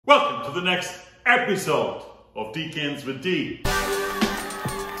to the next episode of Decants with D.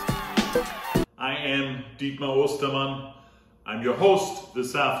 I am Dietmar Ostermann. I'm your host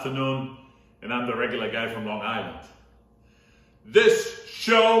this afternoon, and I'm the regular guy from Long Island. This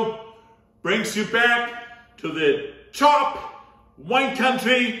show brings you back to the top wine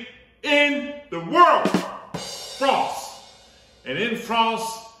country in the world, France. And in France,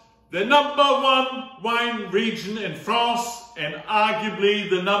 the number one wine region in France, and arguably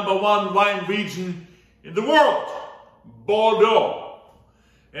the number one wine region in the world, Bordeaux.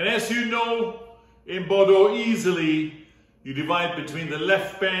 And as you know, in Bordeaux easily, you divide between the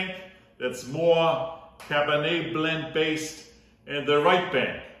left bank, that's more Cabernet blend based, and the right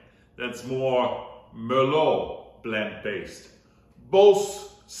bank, that's more Merlot blend based.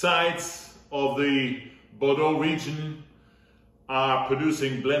 Both sides of the Bordeaux region are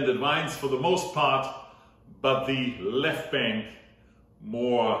producing blended wines for the most part, but the left bank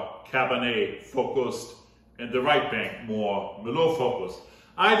more Cabernet focused and the right bank more Merlot focused.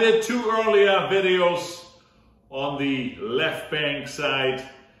 I did two earlier videos on the left bank side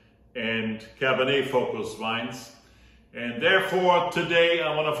and Cabernet focused wines, and therefore today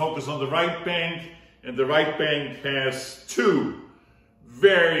I want to focus on the right bank, and the right bank has two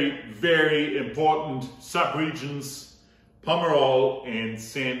very, very important subregions, Pomerol and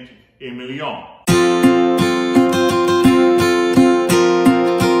Saint-Emilion.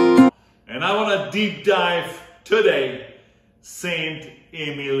 And I want to deep dive today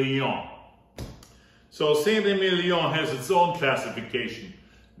Saint-Emilion. So Saint-Emilion has its own classification,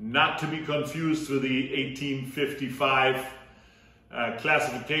 not to be confused with the 1855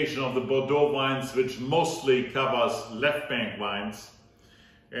 classification of the Bordeaux wines, which mostly covers left bank wines.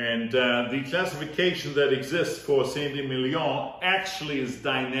 And the classification that exists for Saint-Emilion actually is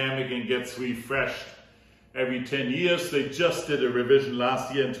dynamic and gets refreshed every 10 years. They just did a revision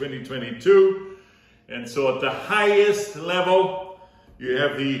last year in 2022. And so at the highest level, you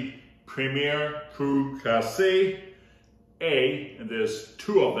have the Grand Cru Classe A, and there's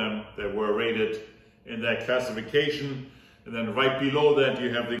two of them that were rated in that classification. And then right below that,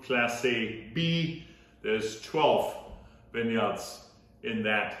 you have the Classe B. There's 12 vineyards in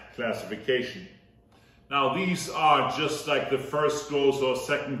that classification. Now these are just like the first goes or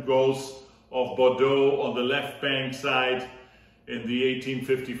second goes of Bordeaux on the left bank side in the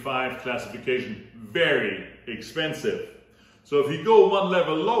 1855 classification, very expensive. So if you go one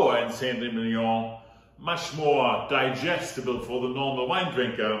level lower in Saint-Emilion, much more digestible for the normal wine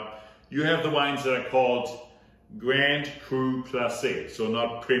drinker, you have the wines that are called Grand Cru Classe. So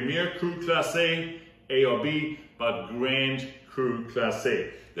not Premier Cru Classe, A or B, but Grand Cru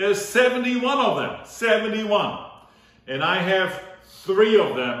Classe. There's 71 of them, 71. And I have 3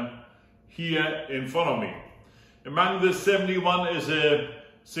 of them here in front of me. Among the 71 is a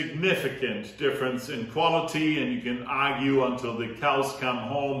significant difference in quality, and you can argue until the cows come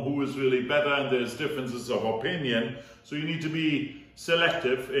home who is really better, and there's differences of opinion. So you need to be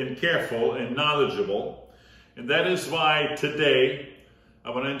selective and careful and knowledgeable. And that is why today I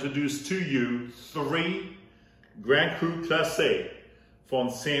want to introduce to you 3 Grand Cru Classe from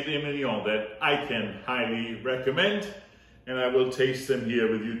Saint-Emilion that I can highly recommend, and I will taste them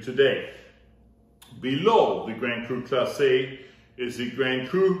here with you today. Below the Grand Cru Classe is the Grand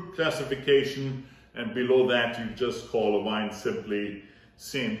Cru classification, and below that you just call a wine simply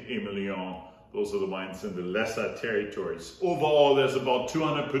Saint-Emilion. Those are the wines in the lesser territories. Overall, there's about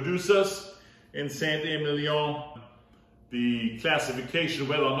 200 producers in Saint-Emilion. The classification,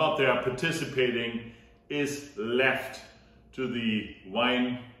 whether or not they are participating, is left to the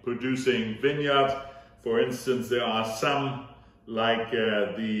wine producing vineyard. For instance, there are some like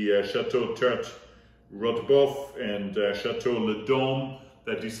the Chateau Rotebeuf and Chateau Le Dôme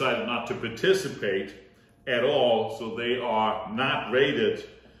that decided not to participate at all, so they are not rated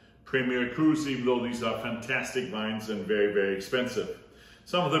Premier Crus, even though these are fantastic wines and very, very expensive.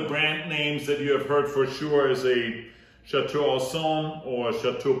 Some of the brand names that you have heard for sure is a Chateau Ausson or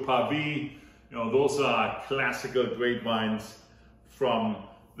Chateau Pavie. You know, those are classical great wines from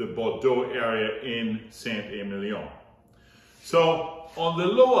the Bordeaux area in Saint-Emilion. So on the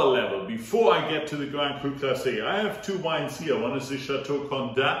lower level, before I get to the Grand Cru Classe, I have 2 wines here. One is the Chateau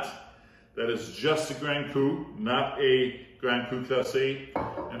Condat, that is just a Grand Cru, not a Grand Cru Classe.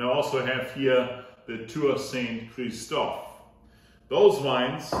 And I also have here the Tour Saint Christophe. Those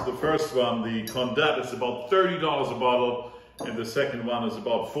wines, the first one, the Condat, is about $30 a bottle, and the second one is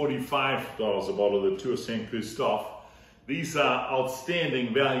about $45 a bottle, the Tour Saint Christophe. These are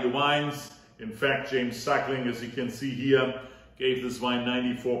outstanding value wines. In fact, James Suckling, as you can see here, gave this wine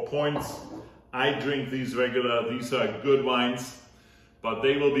 94 points. I drink these regular. These are good wines. but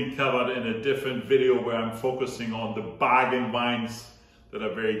they will be covered in a different video where I'm focusing on the bargain wines that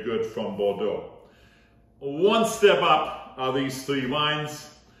are very good from Bordeaux. One step up are these three wines.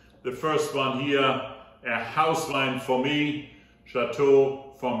 The first one here, a house wine for me,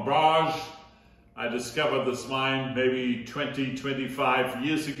 Chateau Fombrauge. I discovered this wine maybe 20-25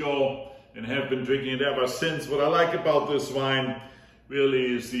 years ago and have been drinking it ever since. What I like about this wine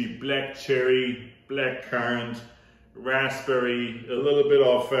really is the black cherry, black currant, raspberry, a little bit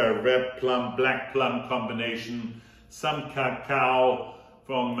of red plum, black plum combination, some cacao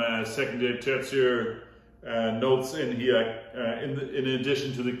from secondary, tertiary notes in here. In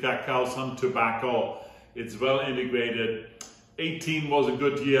addition to the cacao, some tobacco. It's well integrated. 18 was a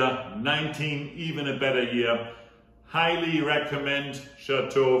good year, 19 even a better year. Highly recommend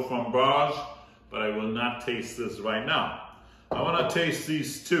Chateau Fombrauge, but I will not taste this right now. I want to taste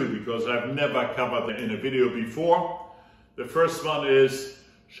these two because I've never covered them in a video before. The first one is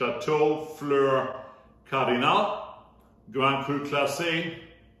Chateau Fleur Cardinale, Grand Cru Classe,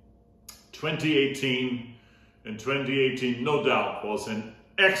 2018. And 2018, no doubt, was an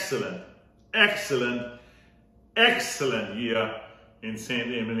excellent, excellent, excellent year in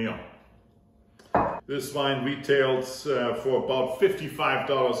Saint-Emilion. This wine retails for about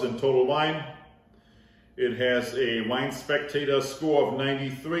 $55 in total wine. It has a Wine Spectator score of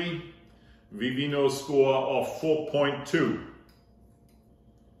 93, Vivino score of 4.2.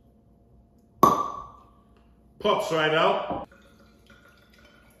 Pops right out.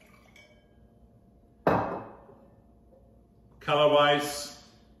 Color-wise,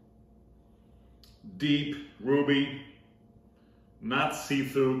 deep ruby, not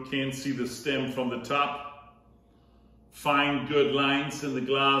see-through, can't see the stem from the top. Fine, good lines in the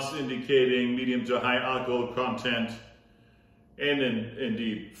glass indicating medium to high alcohol content. And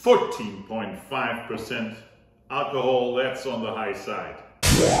indeed, 14.5% alcohol, that's on the high side.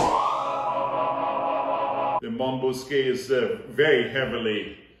 The Monbousquet is very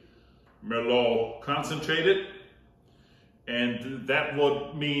heavily Merlot concentrated. And that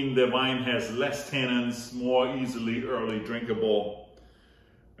would mean the wine has less tannins, more easily early drinkable.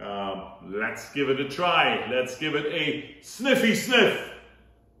 Let's give it a try. Let's give it a sniffy sniff.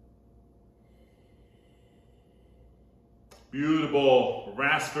 Beautiful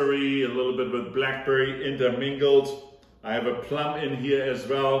raspberry, a little bit with blackberry intermingled. I have a plum in here as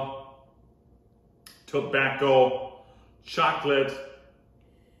well. Tobacco, chocolate,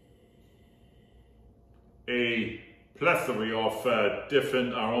 a plethora of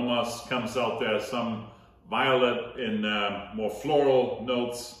different aromas comes out there. Some violet and more floral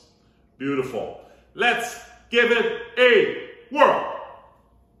notes. Beautiful. Let's give it a whirl.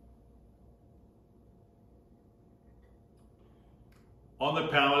 On the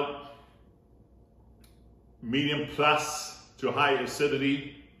palate, medium plus to high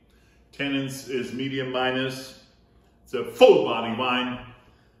acidity. Tannins is medium minus. It's a full body wine,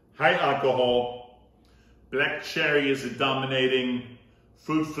 high alcohol. Black cherry is a dominating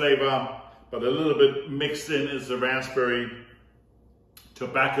fruit flavor, but a little bit mixed in is the raspberry.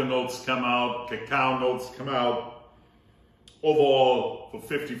 Tobacco notes come out, cacao notes come out. Overall, for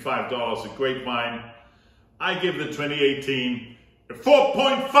 $55, a great wine. I give the 2018 a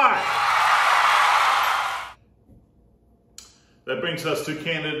 4.5. That brings us to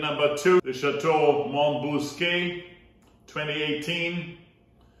candidate number 2, the Chateau Monbousquet, 2018.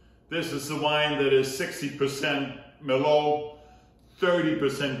 This is the wine that is 60% Merlot,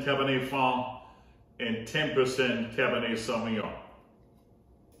 30% Cabernet Franc, and 10% Cabernet Sauvignon.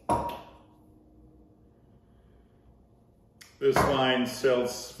 This wine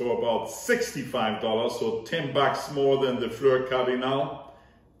sells for about $65, so $10 more than the Fleur Cardinale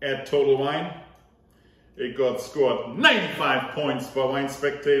at Total Wine. It got scored 95 points by Wine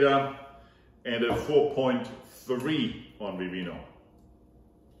Spectator and a 4.3 on Vivino.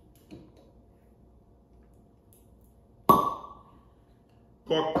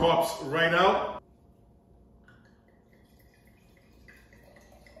 Cork pops right out.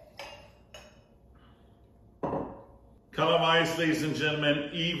 Color-wise, ladies and gentlemen,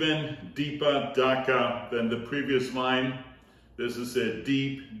 even deeper, darker than the previous wine. This is a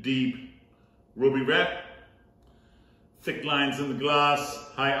deep, deep ruby red. Thick lines in the glass,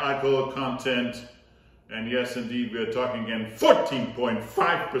 high alcohol content. And yes, indeed, we're talking again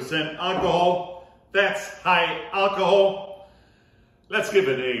 14.5% alcohol. That's high alcohol. Let's give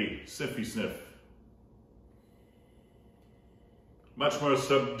it a sniffy sniff. Much more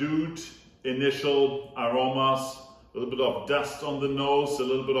subdued initial aromas, a little bit of dust on the nose, a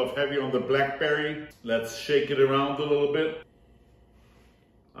little bit of heavy on the blackberry. Let's shake it around a little bit.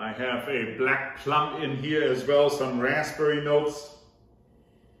 I have a black plum in here as well, some raspberry notes.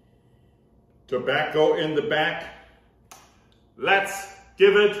 tobacco in the back. Let's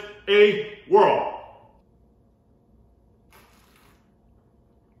give it a whirl.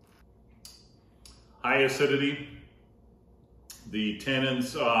 High acidity. The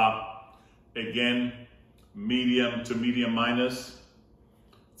tannins are, again, medium to medium minus.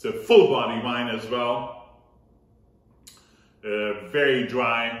 It's a full body wine as well. Very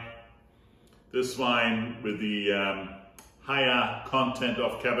dry. This wine with the higher content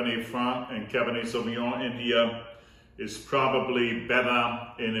of Cabernet Franc and Cabernet Sauvignon in here is probably better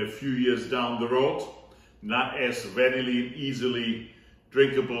in a few years down the road. Not as readily and easily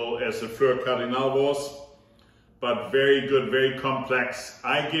drinkable as the Fleur Cardinale was, but very good, very complex.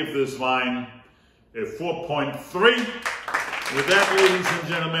 I give this wine a 4.3. With that, ladies and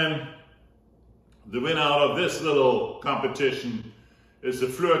gentlemen, the winner out of this little competition is the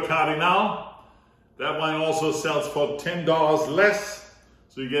Fleur Cardinale. That wine also sells for $10 less,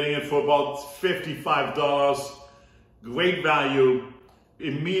 so you're getting it for about $55. Great value,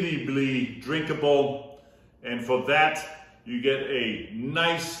 immediately drinkable, and for that, you get a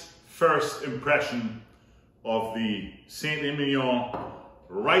nice first impression of the Saint-Emilion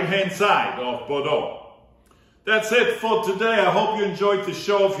right-hand side of Bordeaux. That's it for today. I hope you enjoyed the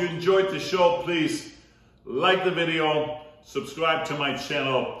show. If you enjoyed the show, please like the video, subscribe to my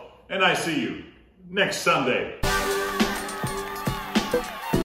channel, and I see you next Sunday.